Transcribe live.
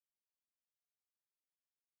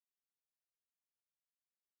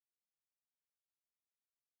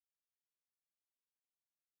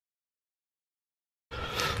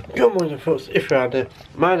Good morning folks, if you're out there,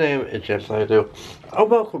 my name is James Laido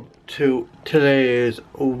and welcome to today's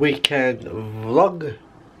weekend vlog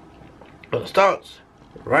that starts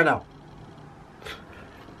right now.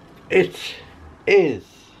 It is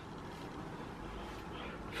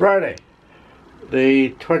Friday the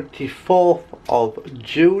 24th of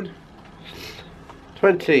June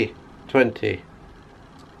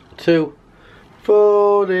 2022,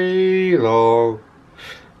 fully long,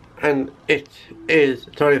 and it is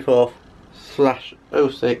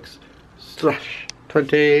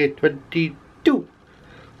 24/06/2022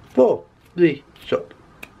 for the shot.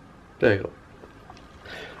 There you go.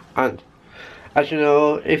 And as you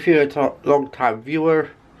know, if you're a long time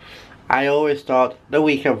viewer, I always start the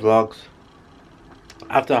weekend vlogs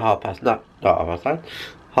after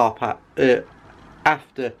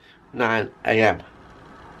after 9 AM.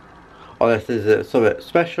 Unless there's something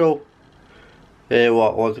special what I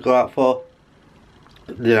want to go out for,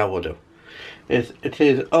 then I will do. It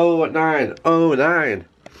is 09:09.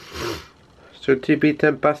 So to be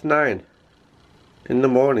 9:10 in the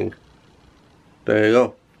morning. There you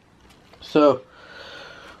go. So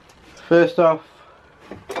first off,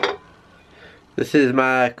 this is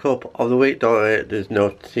my cup of the week. Don't worry, there's no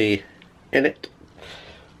tea in it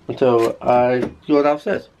until I go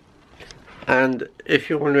downstairs. And if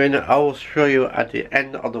you're wondering, I will show you at the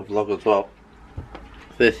end of the vlog as well.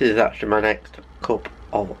 This is actually my next cup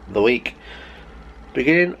of the week,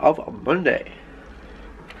 beginning of Monday.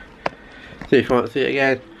 So if you want to see it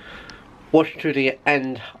again, watch to the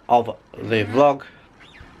end of the vlog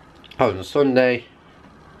on Sunday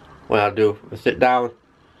when I do a sit down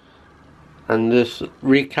and just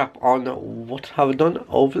recap on what I've done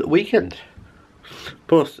over the weekend.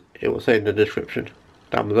 Plus it will say in the description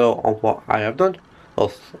down below on what I have done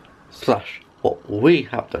or slash what we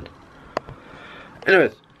have done.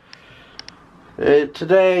 Anyways,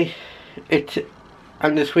 today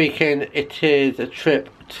and this weekend it is a trip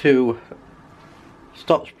to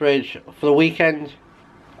Stocksbridge for the weekend,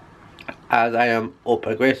 as I am up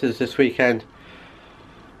at Grace's this weekend.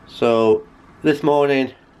 So this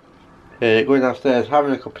morning, going downstairs,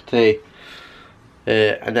 having a cup of tea,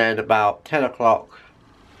 and then about 10 o'clock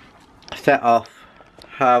set off,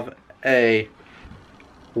 have a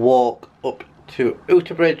walk up to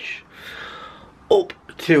Oughtibridge, up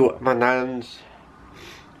to my nan's,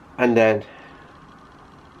 and then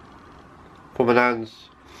from my nan's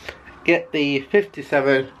get the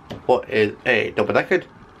 57, what is a double-decker,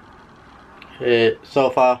 so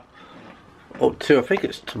far up to, I think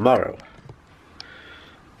it's tomorrow,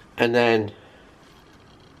 and then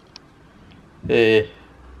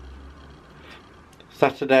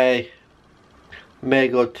Saturday may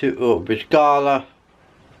go to Oughtibridge Gala.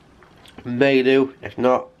 May do. If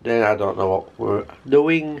not, then I don't know what we're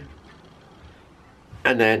doing.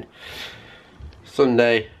 And then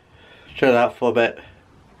Sunday, chill out for a bit.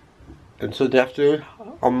 And Sunday afternoon,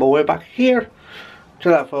 on my way back here,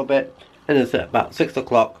 chill out for a bit. And it's at about 6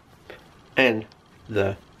 o'clock. End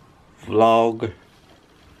the vlog.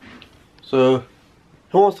 So,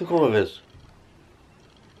 who wants to come with us?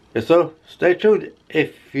 If so, stay tuned.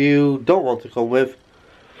 If you don't want to come with,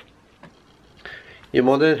 you're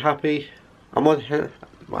more than happy.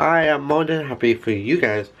 I am more than happy for you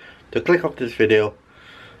guys to click off this video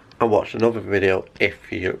and watch another video if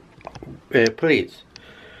you please.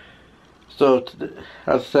 So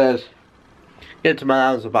as I said, get to my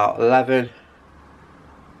house about 11.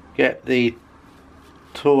 Get the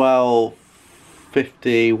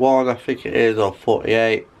 12:51, I think it is, or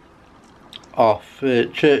 48, off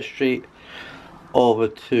Church Street over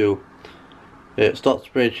to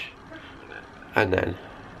Stocksbridge, and then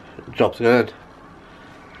job's good,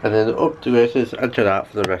 and then up to Grace's and chill out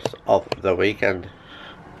for the rest of the weekend.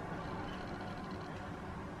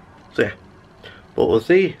 So yeah, but we'll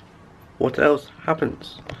see what else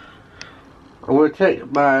happens. I'm going to take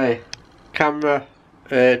my camera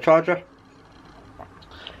charger,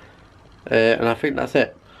 and I think that's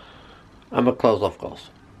it. And my clothes, of course.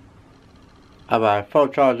 And my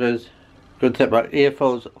phone chargers. Going to take my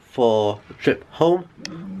earphones for the trip home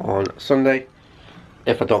on Sunday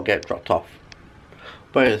if I don't get dropped off.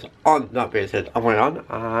 But it's on that being said, I'm going on,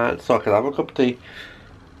 and so I can have a cup of tea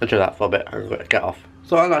and chill out for a bit and get off.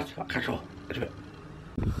 So I'll catch you all in a bit.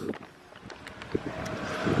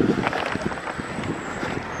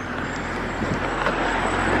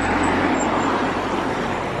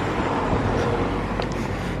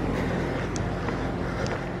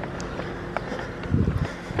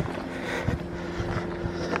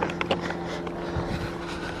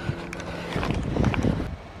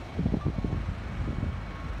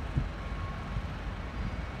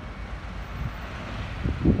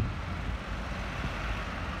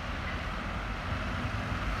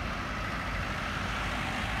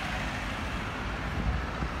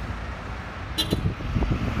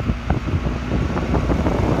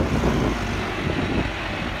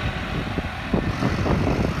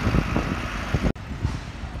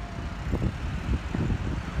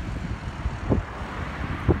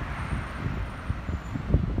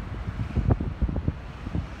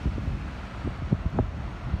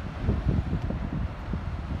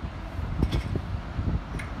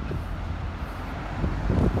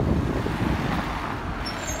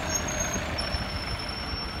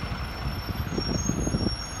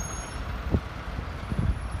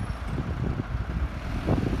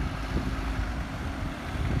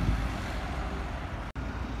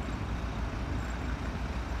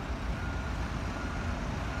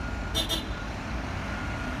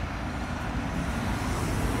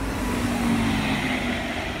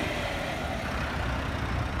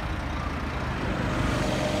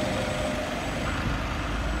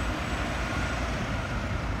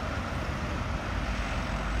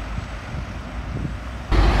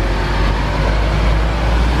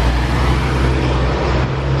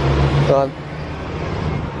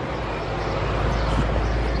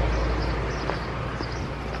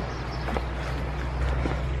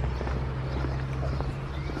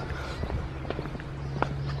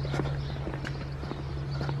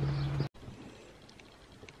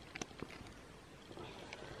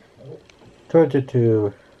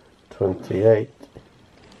 22, 28,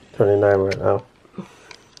 29 right now.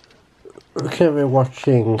 We can't be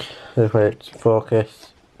watching the way it's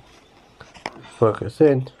focus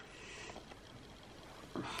in.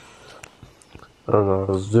 And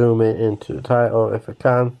I'll zoom it into the title if I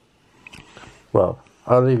can. Well,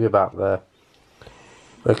 I'll leave you back there.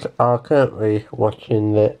 We are currently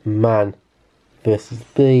watching the Man vs.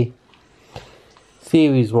 Bee,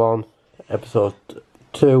 Series 1, Episode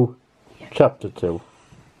 2, Chapter 2.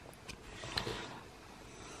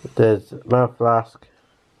 There's my flask.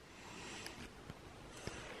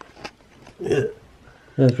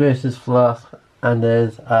 There's Grace's flask, and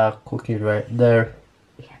there's our cookie right there.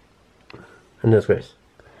 And there's Grace.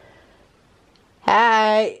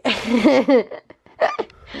 Hi.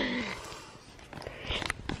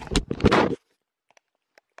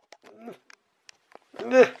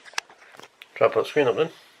 Try to put the screen up then.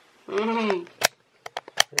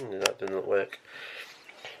 That didn't work.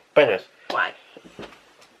 But anyways. Why?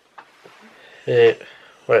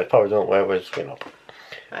 Well, it probably don't work with the screen up.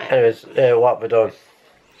 Right. Anyways, what we've done,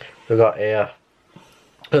 we got here.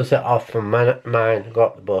 We set off from mine,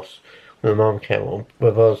 got the bus. My mum came up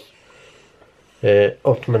with us.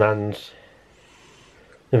 Up to my nan's.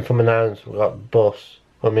 Then from my nan's we got the bus.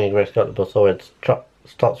 Well, me and Grace got the bus over to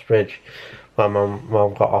Stocksbridge. My mum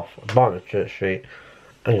got off Bonnet Church Street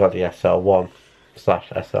and got the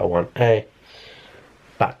SL1/SL1A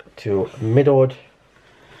back to Middlewood.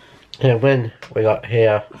 And when we got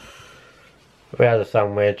here, we had a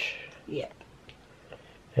sandwich. Yeah.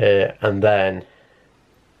 And then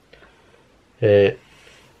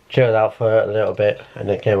chilled out for a little bit, and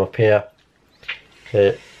then came up here.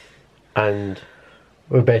 And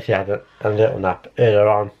we basically had a little nap earlier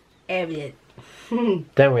on. Evident.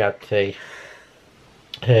 Then we had tea.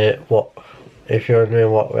 What, if you're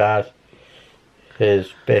wondering what we had,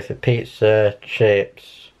 is basic pizza,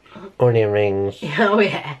 chips, onion rings. Oh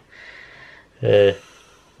yeah. We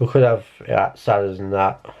could have salads and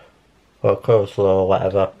that, or coleslaw or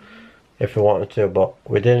whatever, if we wanted to, but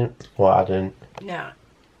we didn't. Well, I didn't. No,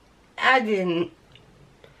 I didn't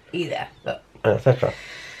either. But Etc.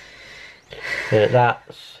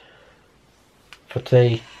 That's for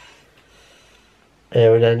tea.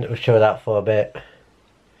 We chilled out for a bit.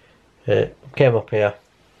 Came up here.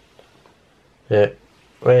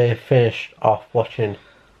 We finished off watching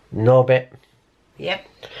Norbit. yep.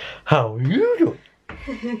 How you doing?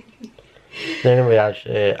 Then we had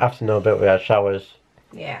after Norbit we had showers.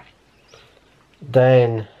 Yeah.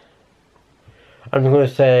 Then I'm going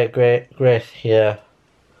to say Grace here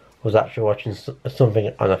was actually watching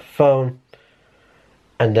something on her phone,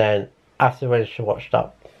 and then after when she watched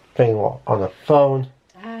that thing on her phone,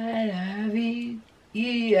 I love you.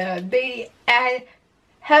 You love me. And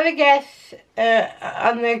have a guess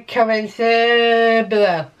on the comments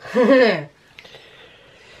below.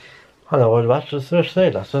 I know what I was just say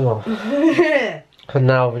that, so and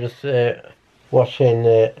now we're just watching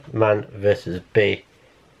Man vs. Bee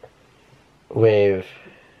with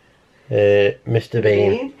Mr.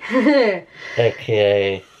 Bean,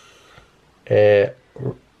 aka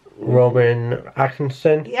Roman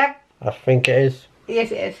Atkinson. Yep. I think it is.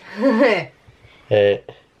 Yes, it is.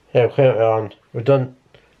 Yeah, we've done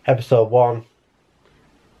episode 1.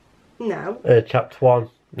 No. Chapter 1.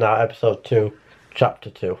 Now episode 2, chapter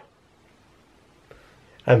 2.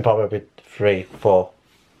 And probably 3, 4.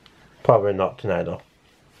 Probably not tonight though.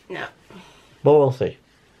 No. But we'll see.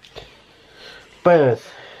 But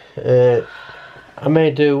anyways, I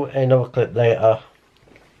may do another clip later,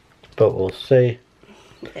 but we'll see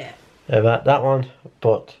about that one.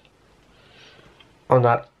 But on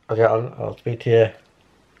that, I'll speak to you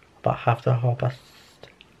about half the half past.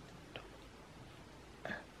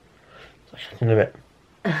 So in a bit.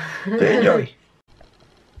 So enjoy.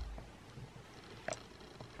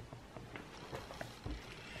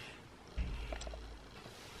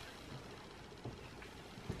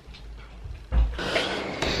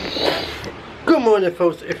 Good morning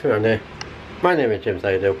folks, if you're on there. My name is James, how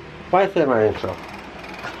you do? Why is there my intro?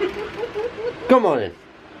 Good morning.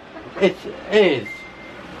 It is.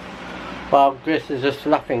 Well, Grace is just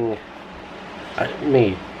laughing at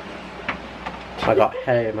me. I got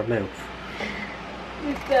hair in my mouth.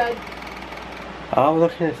 It's done. I'll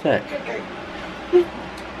look in a sec.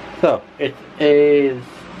 So, it is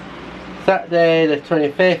Saturday the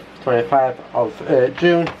 25th, 25th of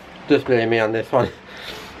June. Just blame me on this one.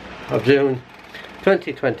 Of June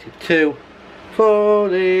 2022.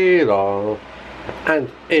 Fully long. And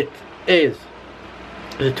it is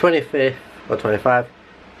the 25th or 25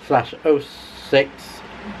 /06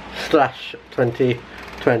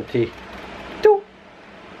 /2022.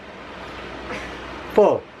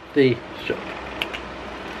 for the shop.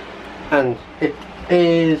 And it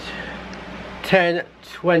is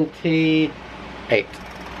 10:28.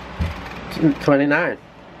 29.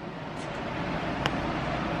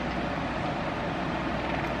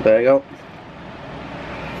 There you go.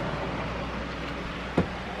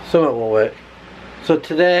 Something will work. So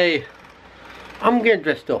today I'm getting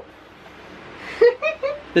dressed up.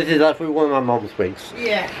 This is actually one of my mom's wigs.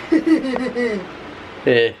 Yeah.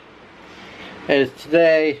 Yeah. And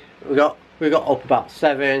today we got up about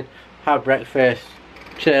 7, had breakfast,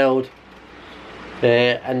 chilled,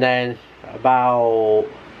 and then about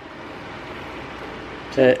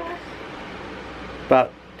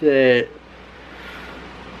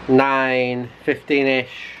 9:15ish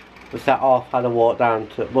we set off, had a walk down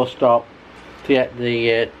to the bus stop to get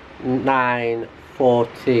the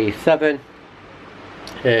 9:47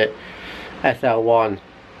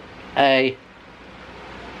 SL1A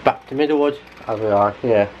back to Middlewood, as we are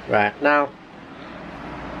here right now.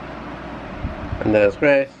 And there's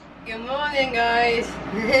Grace. Good morning, guys.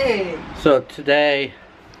 So today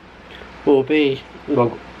we'll be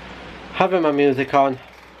having my music on,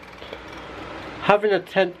 having an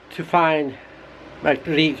attempt to find my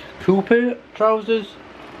Greek Cooper trousers,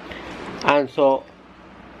 and so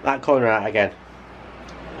that corner out again.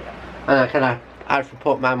 And I kind of actually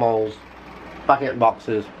put my moles back in the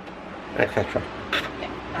boxes, etc.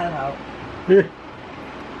 Hello. Yeah.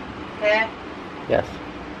 Hair? Yes.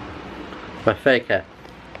 My fake hair.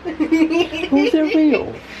 Was it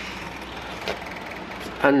real?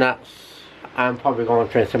 And that's, I'm probably going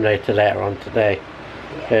to train simulator later on today.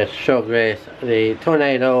 Show Grace the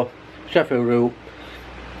Tornado, Sheffield Route,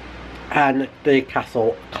 and the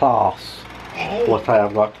Castle class. Hey. What I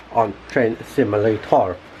have got on train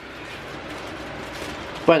simulator.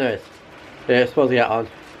 But anyways, it's supposed to get on.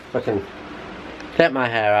 I can take my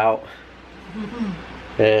hair out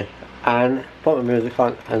and put my music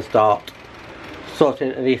on and start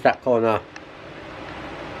sorting at least that corner.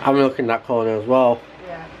 I'm looking at that corner as well.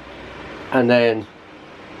 Yeah. And then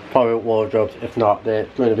probably wardrobes. If not, they're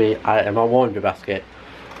going to be either in my laundry basket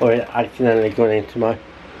or accidentally going into my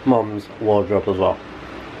mum's wardrobe as well.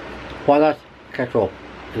 Why not? Catch roll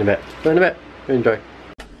in a bit. So in a bit. Enjoy.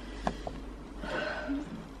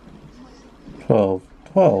 12.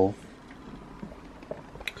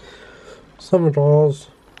 $7.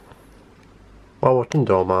 While watching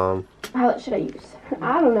Doorman. What palette should I use?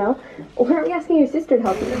 I don't know. Why aren't we asking your sister to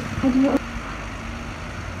help you? I don't know.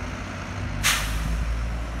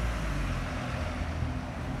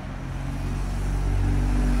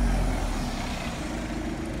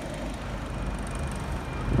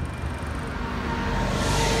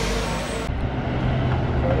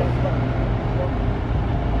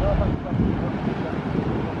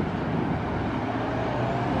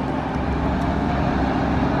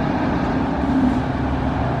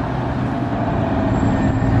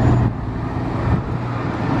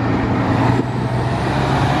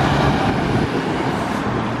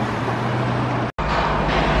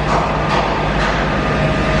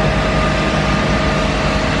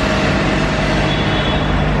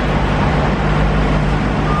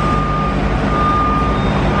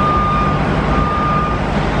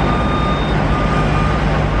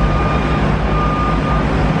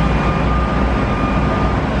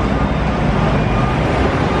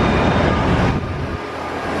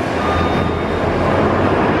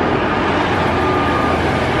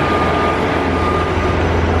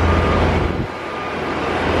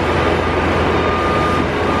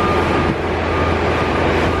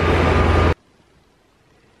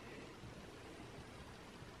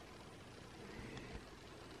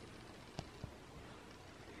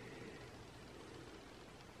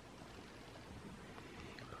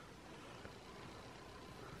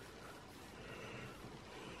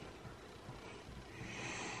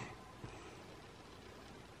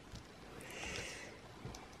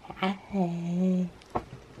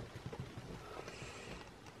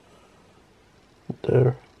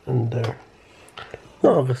 There and there.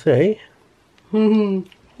 Not obviously.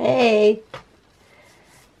 Hey.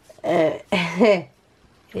 And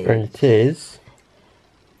it is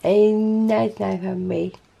A nice night for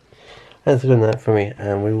me. It's a good night for me,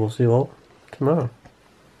 and we will see you all tomorrow.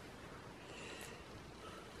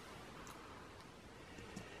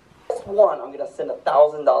 One I'm gonna send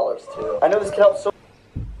 $1,000 to. I know this could help so.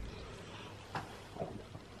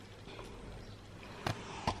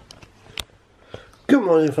 Good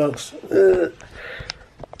morning, folks.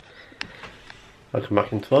 Welcome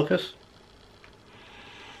back into focus.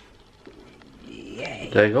 Yay.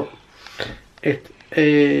 There you go. It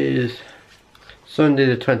is Sunday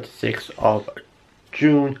the 26th of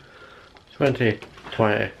June 2020.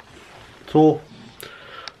 22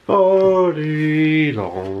 40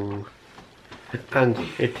 long, and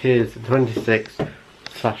it is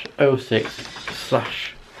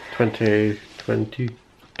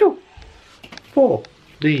 26/06/2022 for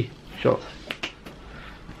the shot.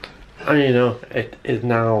 And you know, it is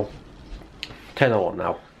now 10:01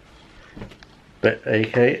 now, but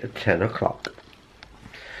aka 10 o'clock.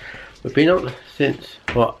 We've been up since,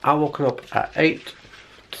 well, I woken up at 8,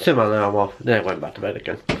 still my alarm off, then I went back to bed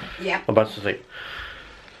again. Yeah. I'm about to sleep.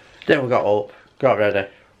 Then we got up, got ready,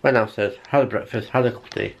 went downstairs, had a breakfast, had a cup of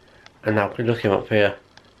tea, and now we're looking up here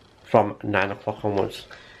from 9 o'clock onwards.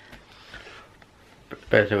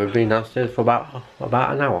 Basically, we've been downstairs for about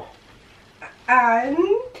an hour. And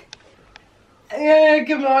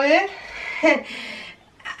good morning.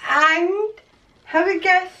 And have a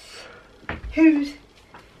guess who's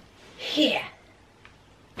here.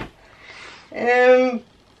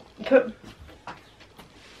 Put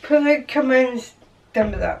the comments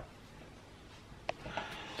down below.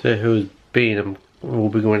 So who's been, and we'll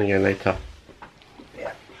be going again later.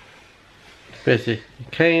 Yeah. Basically, he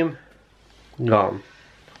came, gone,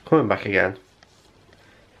 coming back again,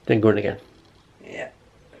 then going again. Yeah.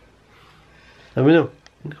 And we know,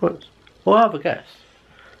 in the comments, we'll have a guess.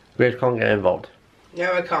 Grace can't get involved,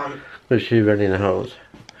 No, I can't. because she really knows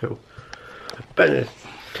who. But anyways,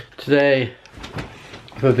 today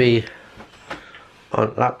will be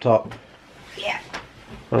on laptop, Yeah.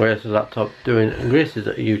 on Grace's laptop, doing Grace's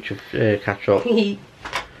YouTube catch up,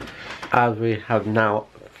 as we have now,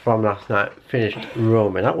 from last night, finished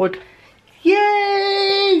roaming upward.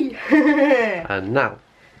 Yay! And now,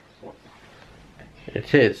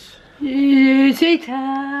 it is.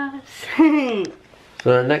 Cheetahs. So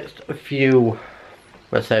the next few,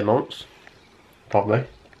 let's say months, probably,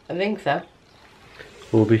 I think so.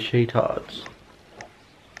 will be sheetards.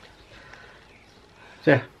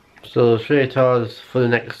 So yeah, so sheetards for the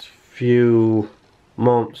next few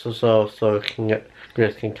months or so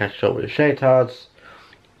Grace can catch up with sheetards.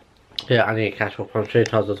 Yeah, I need to catch up on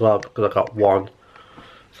sheetards as well, because I got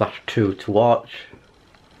 1/2 to watch,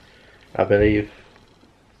 I believe.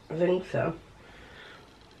 I think so.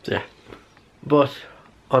 Yeah, but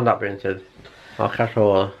on that being said, I'll catch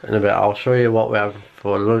up in a bit. I'll show you what we have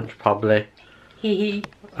for lunch probably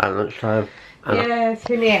at lunchtime. And Yeah, it's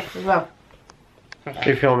in here as well.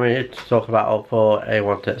 if you want me to talk about it for a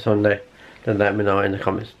One Take Sunday, then let me know in the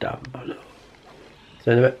comments down below.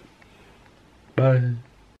 See you in a bit. Bye.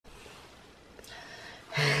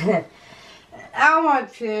 I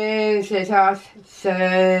want to say toss, so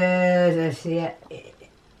let's see it.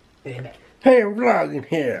 Hey, I'm vlogging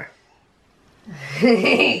here.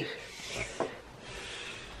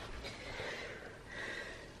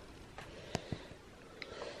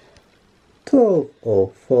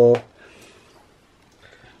 12:04.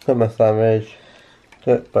 Got my sandwich,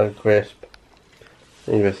 got by crisp.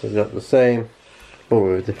 English has got the same, but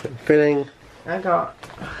with a different filling. I got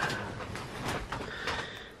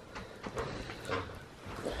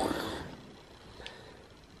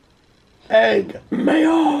Egg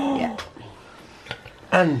mayo. Yeah.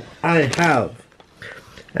 And I have.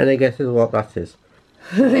 Any guesses what that is?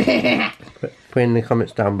 Put in the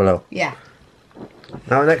comments down below. Yeah.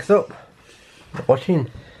 Now next up, watching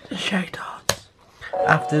the Shaytards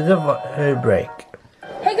after the break.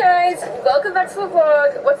 Hey guys, welcome back to the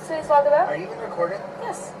vlog. What's today's vlog about? Are you even recording?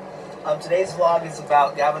 Yes. Today's vlog is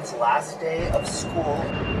about Gavin's last day of school.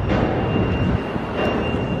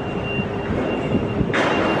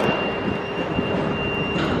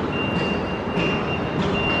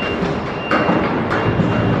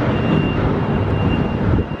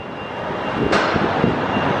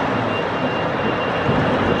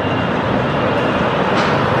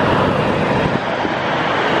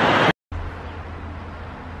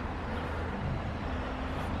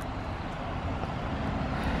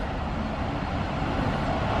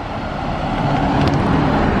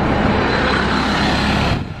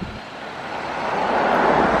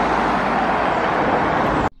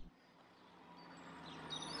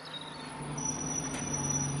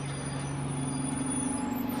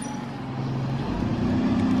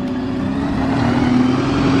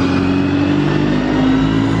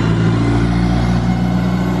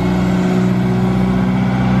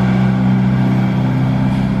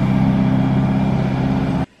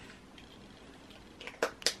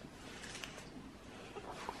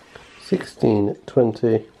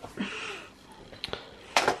 $16.20.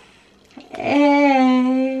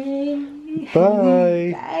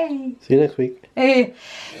 Bye. Bye. See you next week.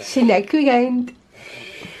 See you next weekend.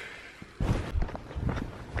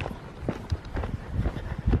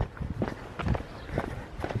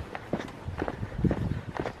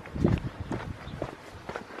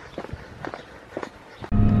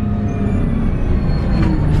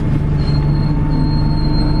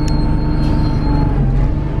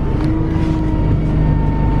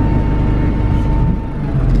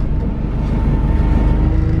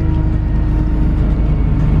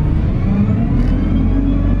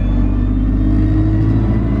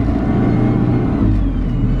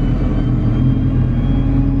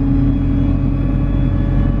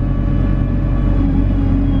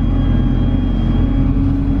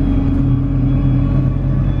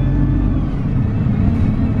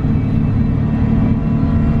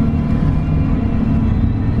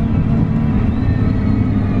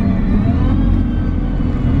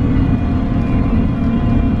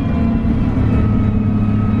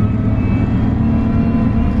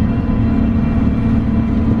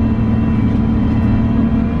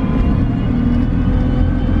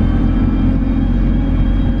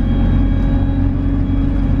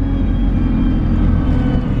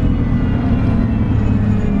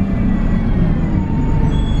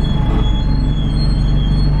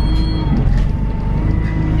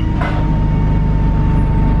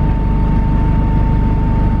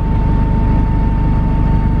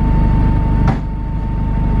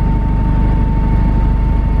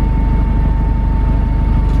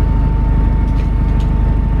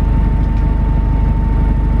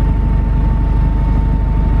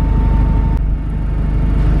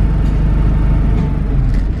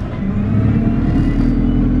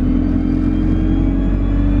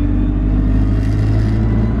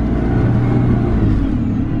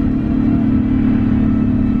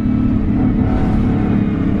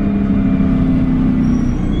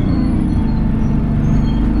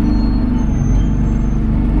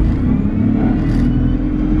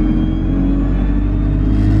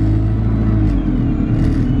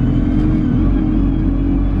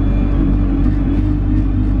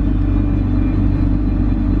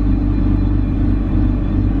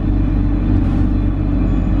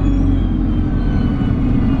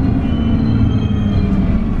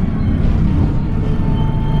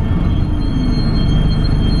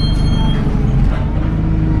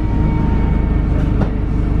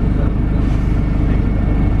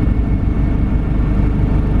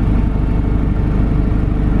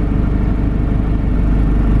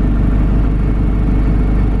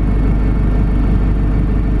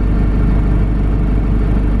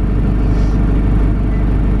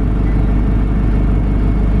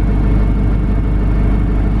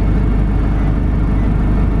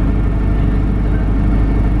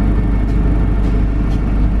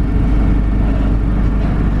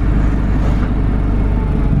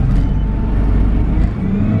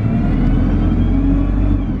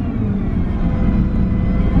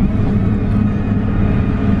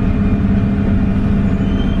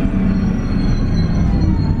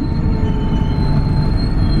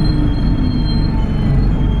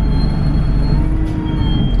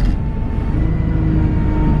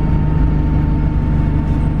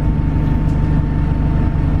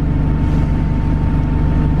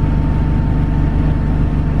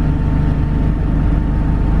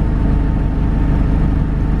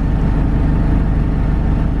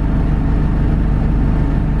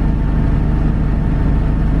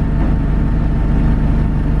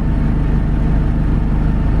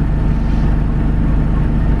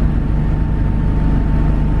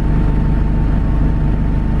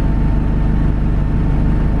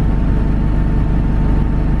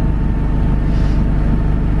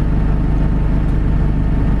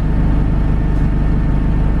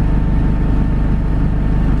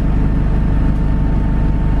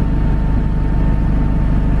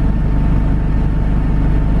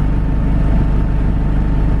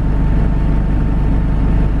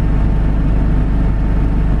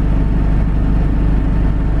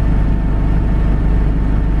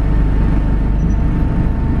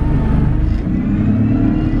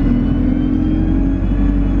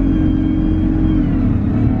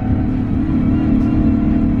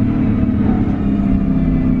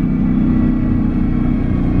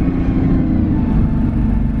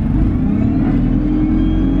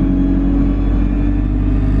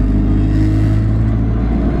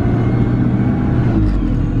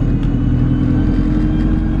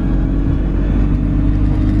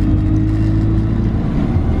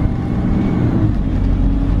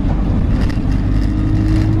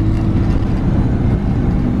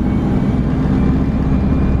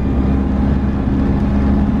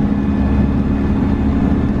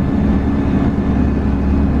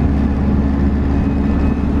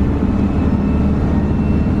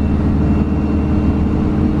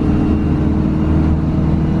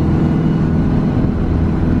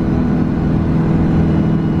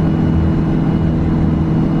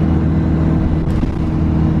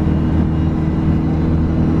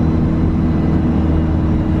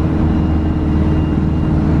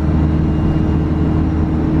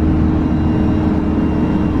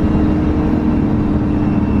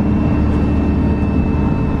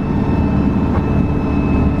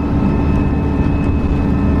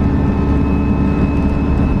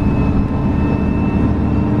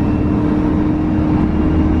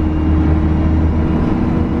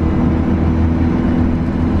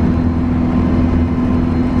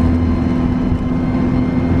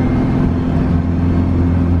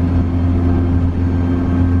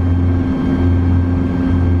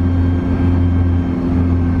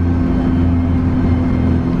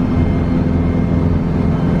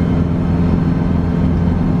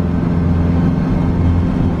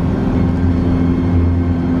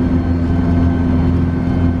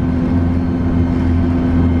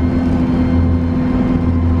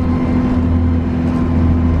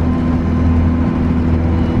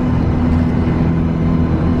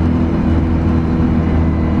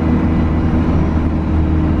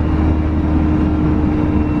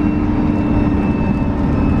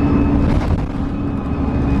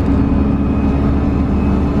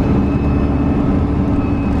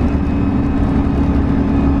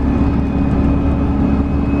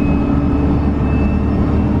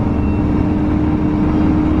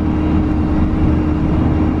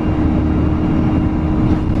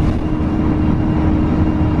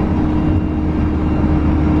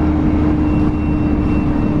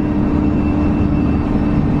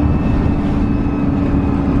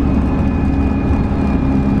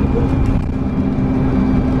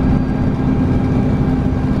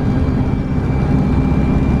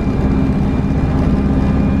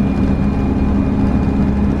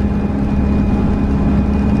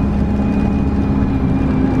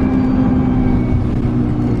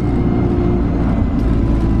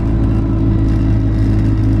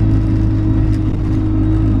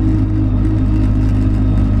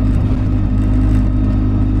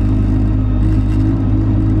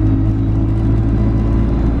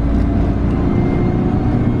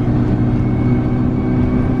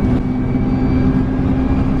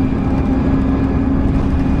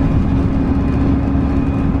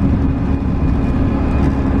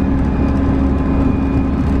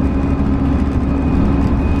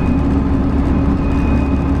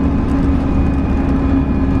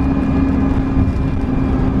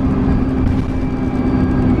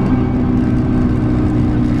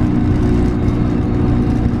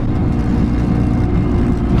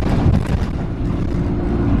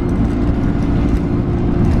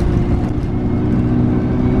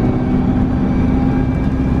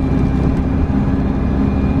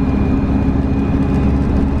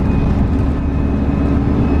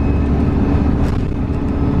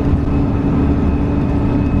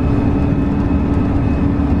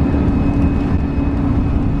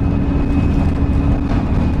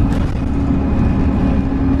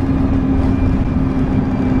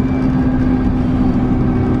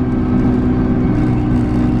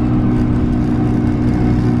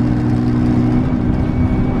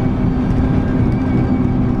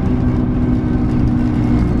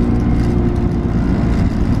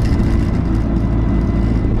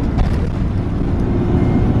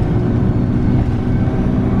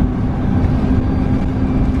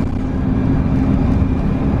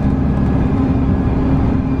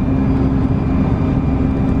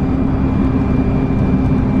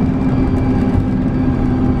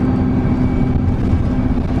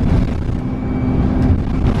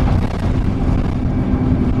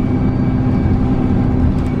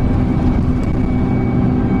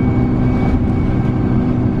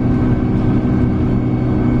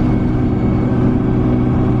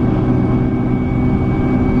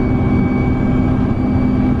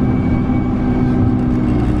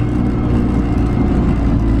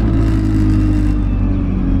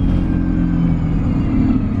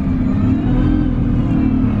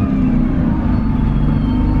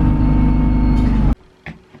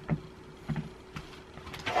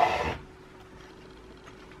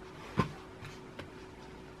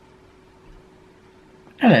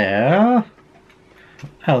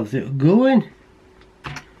 How's it going?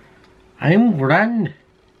 I'm grand.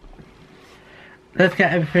 Let's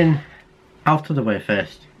get everything out of the way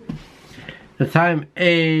first. The time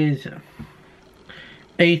is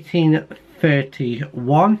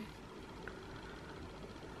 18:31.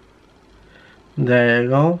 There you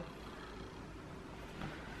go.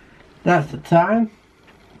 That's the time.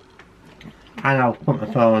 And I'll put my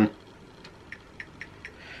phone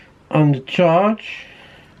on the charge.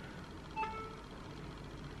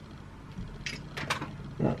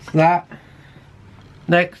 That's that.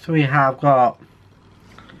 Next we have got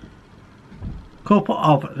a couple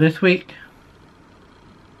of this week.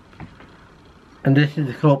 And this is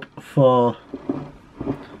the cup for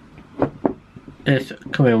this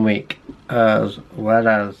coming week, as well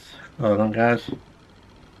as, hold on guys,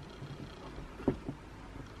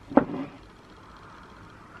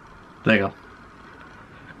 there you go.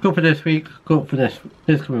 Cup for this week, cup for this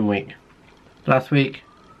coming week. Last week,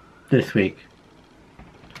 this week.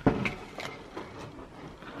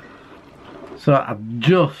 So I've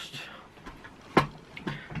just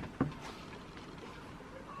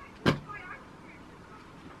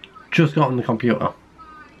got on the computer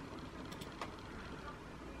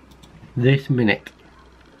this minute.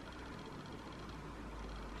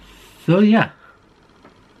 So yeah.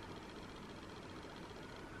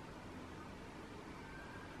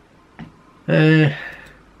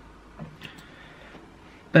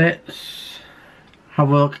 Let's have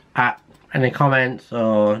a look at any comments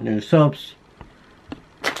or new subs.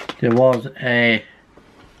 There was a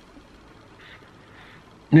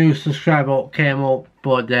new subscriber came up,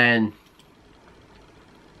 but then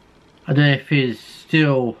I don't know if he's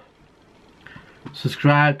still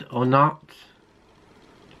subscribed or not.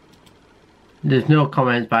 There's no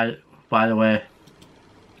comments by the way.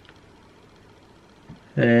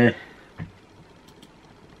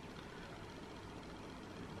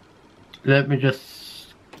 Let me just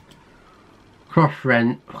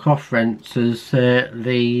cross-references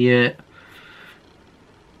the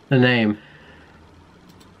name.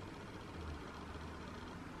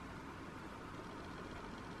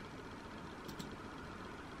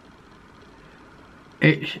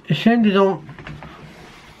 It's a shame they don't,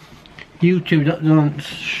 YouTube doesn't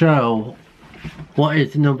show what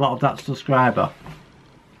is the number of that subscriber.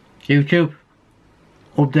 YouTube,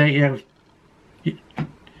 update your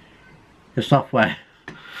software.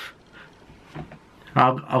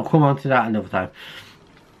 I'll come on to that another time.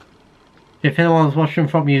 If anyone's watching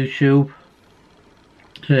from YouTube,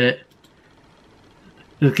 just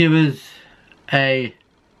give us a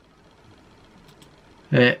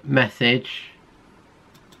message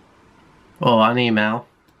or an email.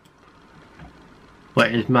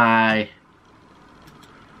 What is my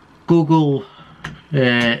Google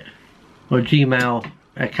or Gmail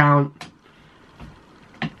account?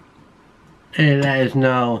 Let us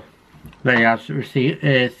know that you have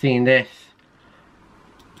seen this,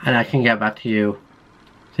 and I can get back to you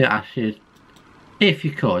to ask you if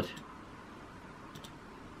you could.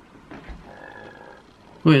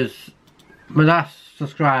 With my last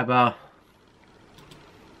subscriber,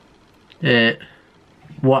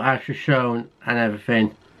 what I actually shown and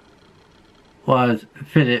everything was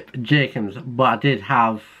Philip Jacobs, but I did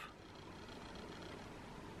have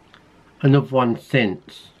another one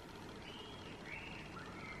since.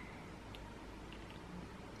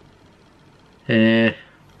 And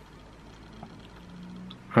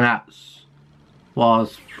that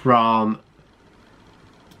was from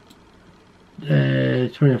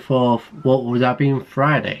 24th, what would that be,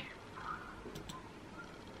 Friday?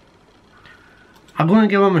 I'm going to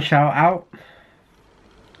give him a shout out.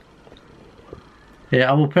 Yeah,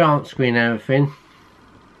 I will put it on screen and everything.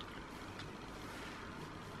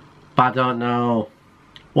 But I don't know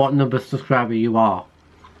what number subscriber you are.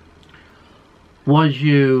 Was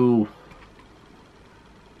you...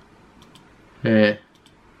 let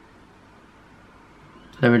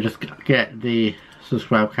me just get the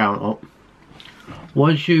subscribe count up.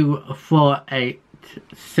 Was you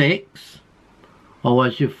 486 or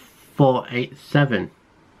was you 487?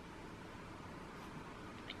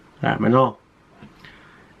 Let me know.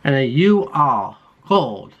 And then you are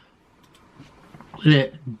called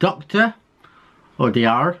the Doctor or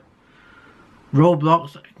DR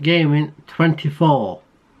Roblox Gaming 24.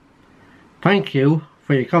 Thank you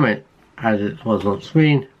for your comment. As it was on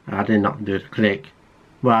screen, I did not do the click.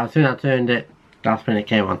 Well, as soon as I turned it, that's when it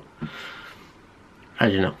came on.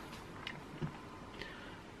 As you know.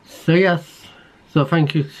 So yes, so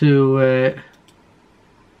thank you to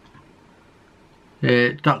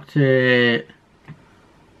Dr.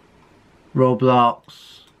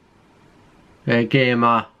 Roblox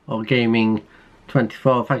Gamer or Gaming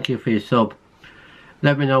 24, thank you for your sub.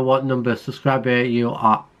 Let me know what number of subscriber you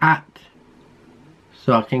are at,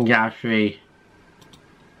 so I can actually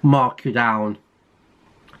mark you down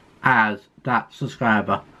as that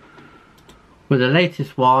subscriber. With the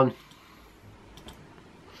latest one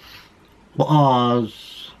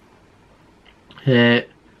was Philip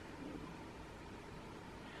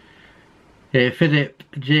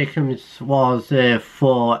Jacobs was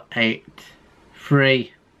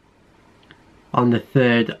 483 on the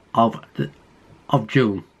 3rd of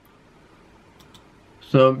June.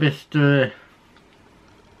 So Mr.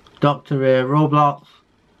 Dr. Roblox,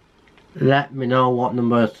 let me know what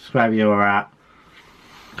number of subscribers you are at.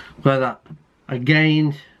 Whether I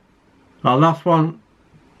gained, or lost one,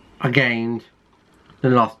 I gained,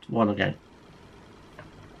 then lost one again.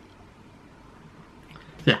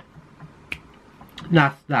 So yeah,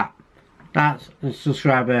 that's that. That's the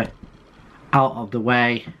subscriber out of the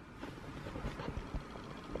way.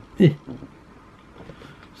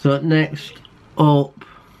 So next up,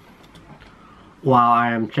 while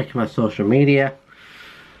I am checking my social media,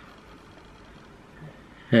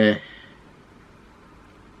 as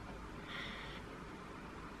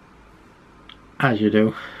you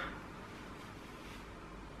do,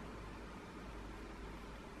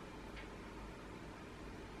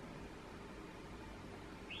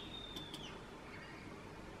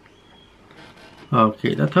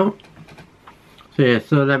 okay, that's all. So yeah,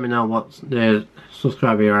 so let me know what the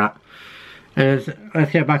subscriber you're at. And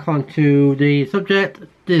let's get back onto the subject.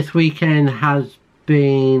 This weekend has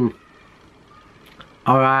been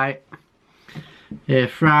alright.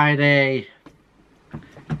 Friday,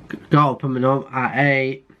 got up at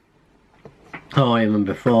 8, or even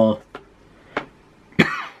before.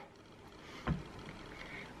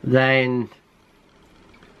 Then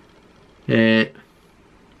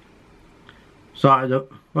started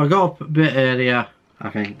up. Well, I got up a bit earlier, I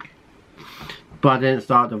think, but I didn't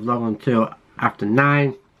start the vlog until after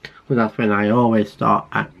 9, because that's when I always start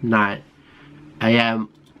at 9 AM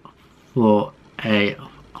for a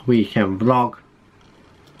weekend vlog.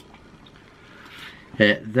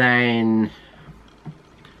 Then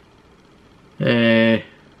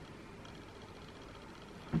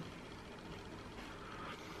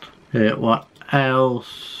what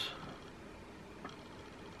else?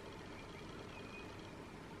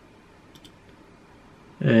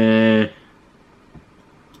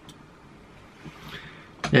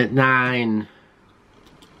 At 9,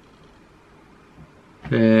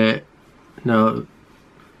 no,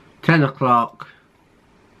 10 o'clock.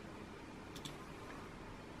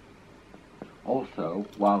 Also,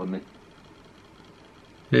 while I'm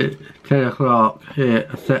 10 o'clock, I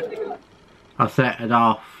set it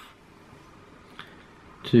off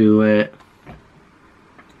to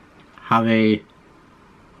have a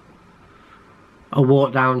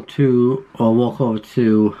walk down to, or walk over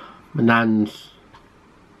to my nan's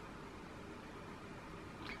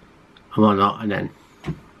and whatnot, and then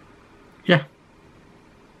yeah,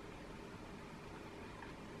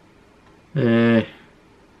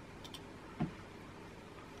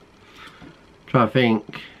 try to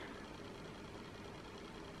think.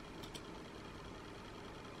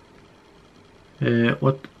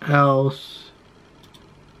 What else?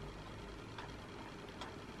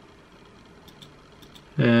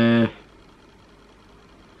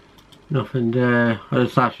 Nothing there. I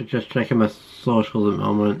was actually just checking my socials at the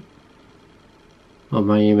moment, on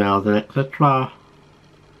my emails and etc.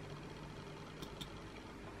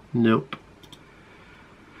 Nope.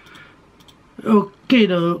 Okay,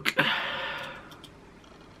 doke.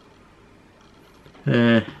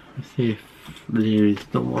 Let's see if there is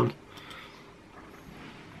someone.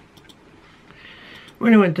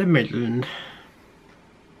 When I went to Midland.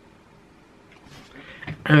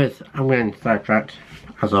 Anyways, I'm getting sidetracked,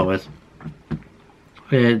 as always.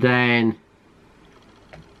 Then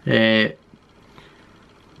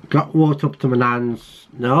walked up to my nan's.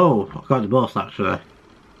 No, I got the bus actually.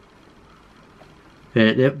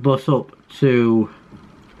 The bus up to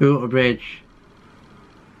Oughtibridge.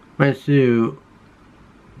 Went to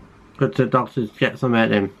go to the doctor's to get some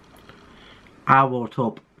medicine. I walked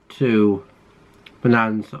up to my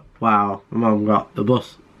nan's while my mum got the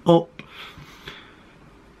bus up.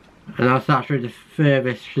 And that's actually the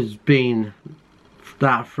furthest she's been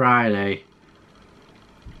that Friday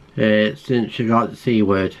since she got the C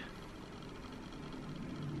word.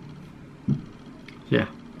 Yeah.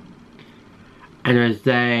 Anyways,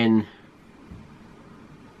 then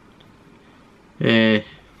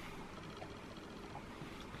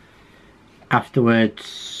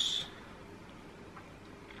afterwards,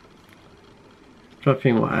 trying to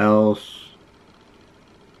think what else.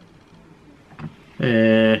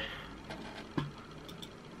 Then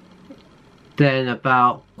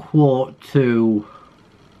about quarter to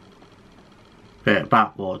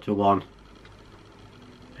one,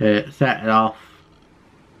 set it off,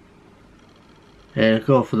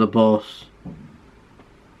 go for the bus,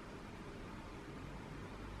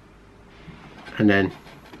 and then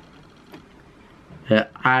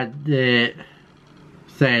I'd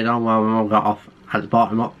stayed on while my mum got off at the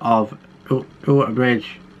bottom of Oughtibridge.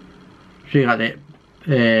 She got it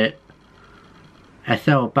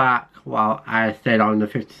SL back while I stayed on the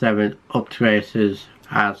 57 up to Grace's,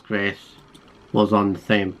 as Grace was on the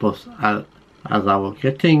same bus as I was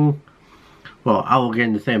getting. Well, I was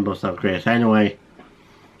getting the same bus as Grace anyway.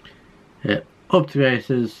 Up to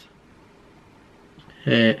Grace's,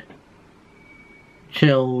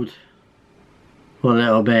 chilled for a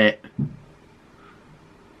little bit,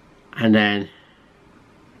 and then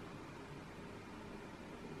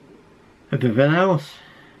everything else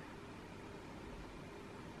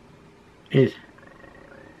is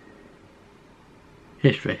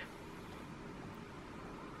history.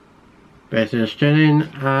 Basically just chilling,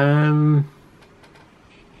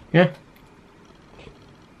 yeah.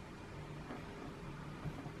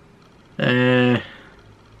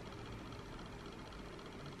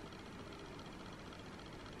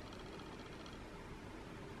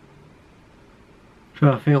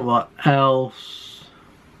 So I think what else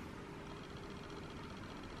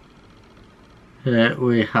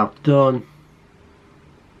we have done.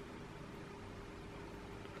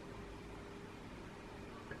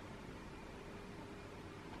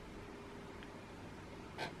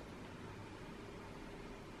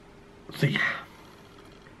 So yeah,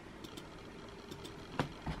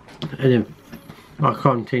 and then I'll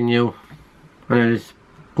continue. I know it's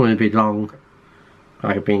going to be long.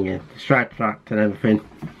 Like being distracted and everything.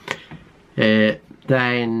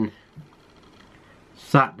 Then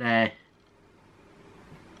sat there.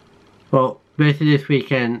 Well, basically this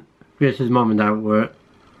weekend, Grace's mum and dad were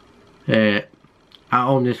at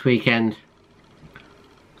home this weekend,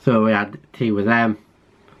 so we had tea with them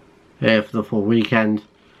for the full weekend.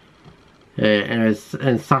 And it was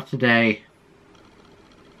on Saturday.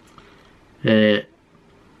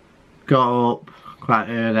 Got up quite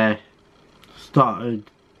early. Started,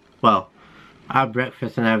 well, had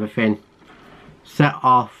breakfast and everything. Set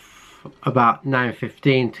off about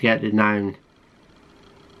 9:15 to get the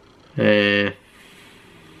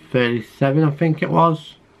 9:37 I think it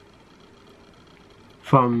was,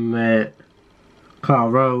 from Car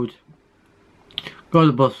Road. Got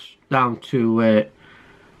the bus down to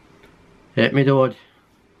Middlewood,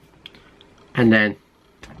 and then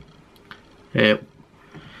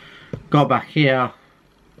got back here.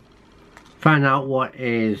 Find out what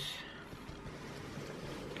is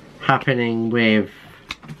happening with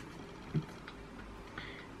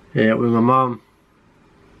my mum.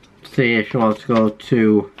 See if she wants to go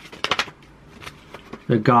to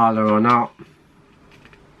the Gala or not.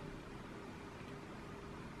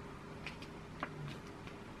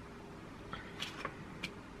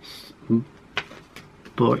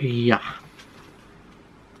 But yeah,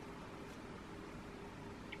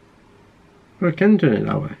 we can do it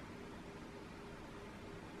that way.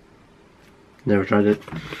 Never tried it.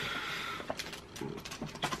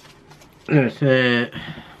 Then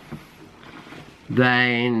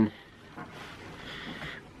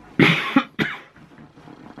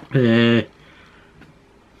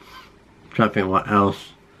trying to think what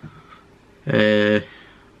else. Then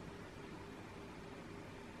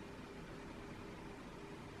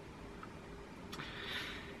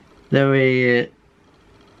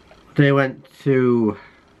they went to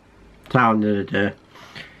town the other day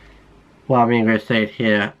while me and Grace stayed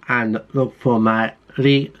here and looked for my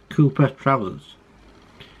Lee Cooper trousers.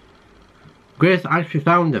 Grace actually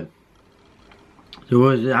found them. There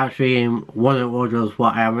was actually in one of the wardrobes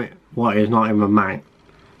what is not in my mind.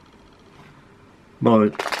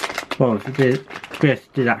 But Grace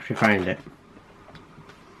did actually find it.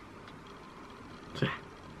 So,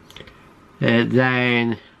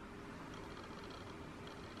 then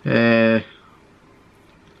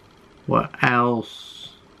what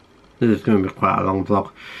else? This is going to be quite a long vlog.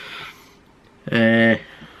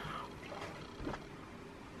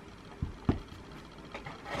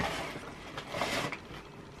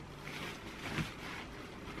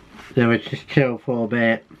 Then we just chilled for a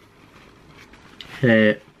bit.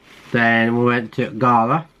 Then we went to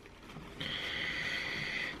Gala.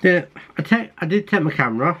 Then I did take my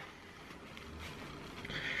camera,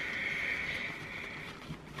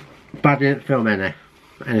 but I didn't film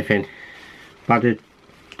anything. But I did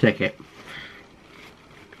take it.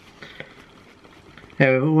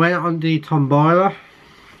 Yeah, we went on the tombola.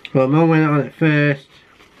 Well, Mum went on it first.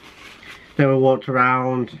 Then we walked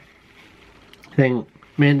around. I think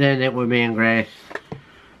me and Grace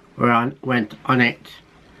went on it,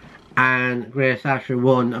 and Grace actually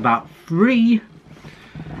won about 3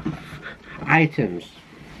 items.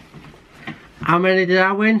 How many did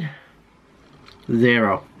I win?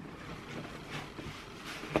 0.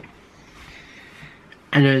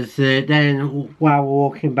 And as then while we're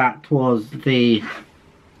walking back towards the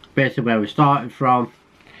basically where we started from,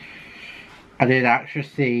 I did actually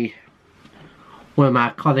see one of my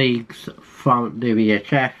colleagues from the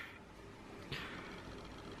VHF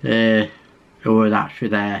who was actually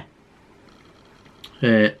there,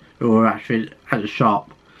 who were actually at the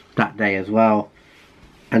shop that day as well,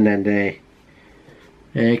 and then they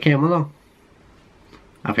came along,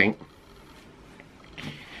 I think.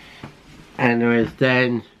 Anyways,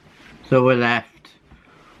 then so we left,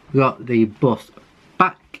 we got the bus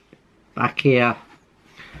back here.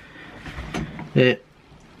 We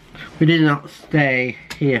did not stay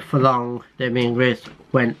here for long. Then me and Grace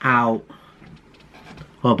went out,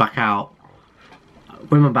 or back out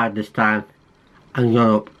with my bag this time, and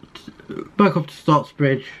gone back up to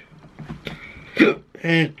Stocksbridge. Do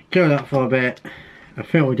that for a bit. I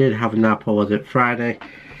think we did have a nap, or was it Friday?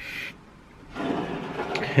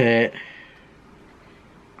 I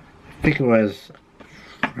think it was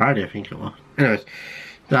Friday, I think it was. Anyways,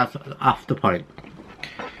 that's off the point.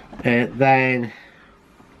 Then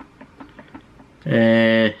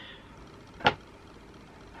I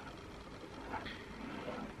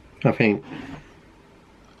think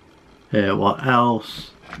what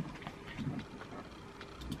else?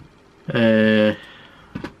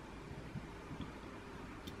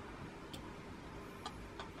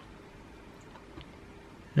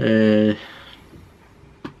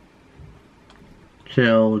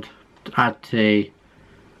 Chilled, had tea,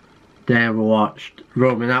 then we watched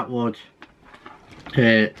Roman Atwood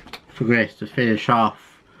for Grace to finish off.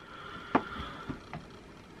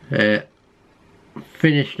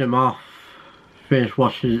 Finished them off, finished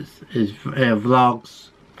watching his vlogs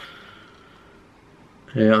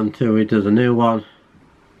until he does a new one.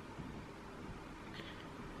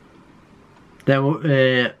 Then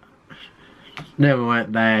we went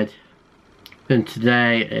to bed. Then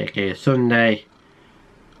today, aka Sunday,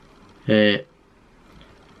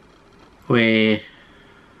 we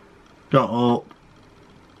got up,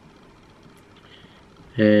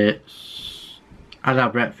 had our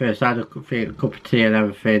breakfast, had a cup of tea and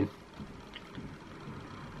everything,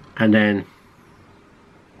 and then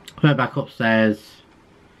went back upstairs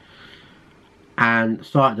and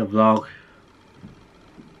started the vlog.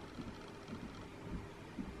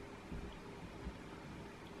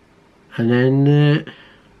 And then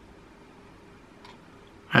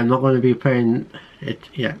I'm not going to be playing it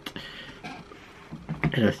yet.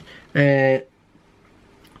 Anyways,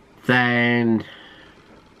 then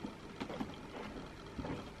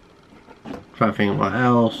trying to think what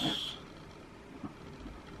else.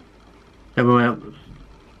 Then we went,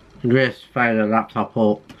 Grace fired a laptop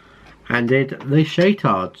up and did the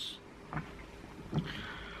Shaytards.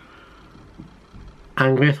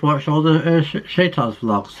 And Grace watched all the Shaytards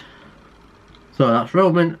vlogs. So that's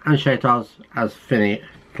Roman and Shaytards as fully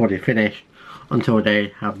finished until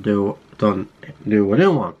they have do a new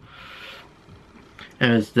one. It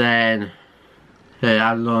was then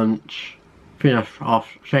at lunch, finished off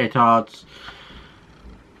Shaytards,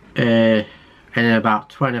 and then about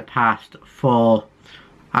 20 past 4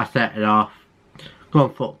 I set it off,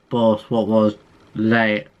 gone for bus, what was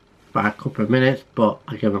late by a couple of minutes, but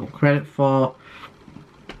I give them credit for.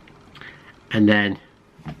 And then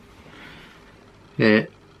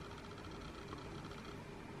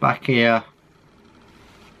back here,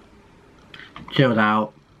 chilled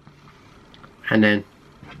out, and then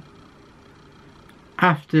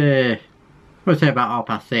after, we'll say about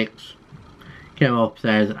 6:30, came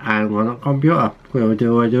upstairs and went on the computer. We were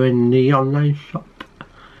doing the online shop.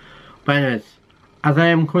 But anyways, as I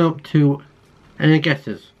am coming up to any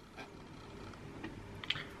guesses,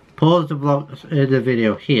 pause the vlog, the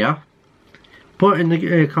video here. Put in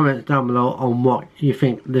the comments down below on what you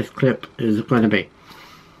think this clip is going to be.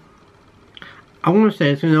 I'm going to say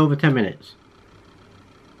it's been over 10 minutes.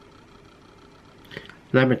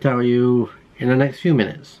 Let me tell you in the next few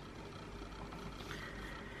minutes.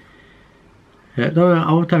 No,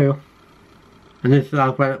 I will tell you. And this is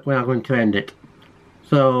when I'm going to end it.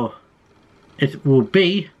 So it will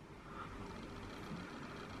be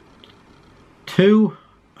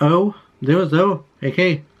 20:00,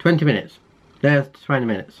 aka 20 minutes. There's 20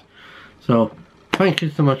 minutes. So thank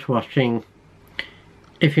you so much for watching.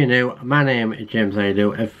 If you're new, my name is James. I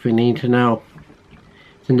do everything you need to know.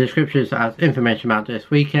 It's in the descriptions as information about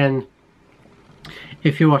this weekend.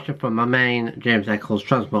 If you're watching from my main James Eccles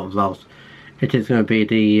Transport Vlogs, it is going to be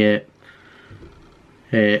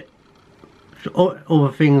the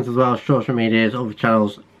other things as well, social medias, other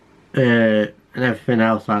channels, and everything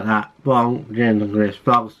else like that. But on James English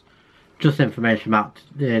Vlogs, just information about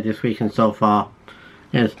this weekend so far.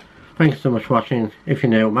 Yes, thank you so much for watching. If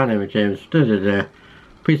you're new, my name is James.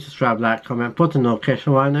 Please subscribe, like, comment, put a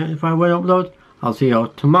notification while notified when I upload. I'll see you all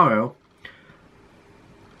tomorrow.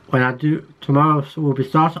 Tomorrow will be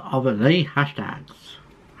start of the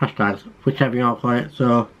hashtags, whichever you want to call it.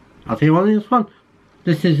 So I'll see you on this one.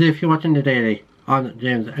 This is if you're watching the daily on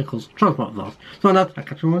James Eccles Transport Vlogs. So that's, I'll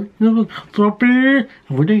catch you on. Have a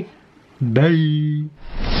good day. Bye.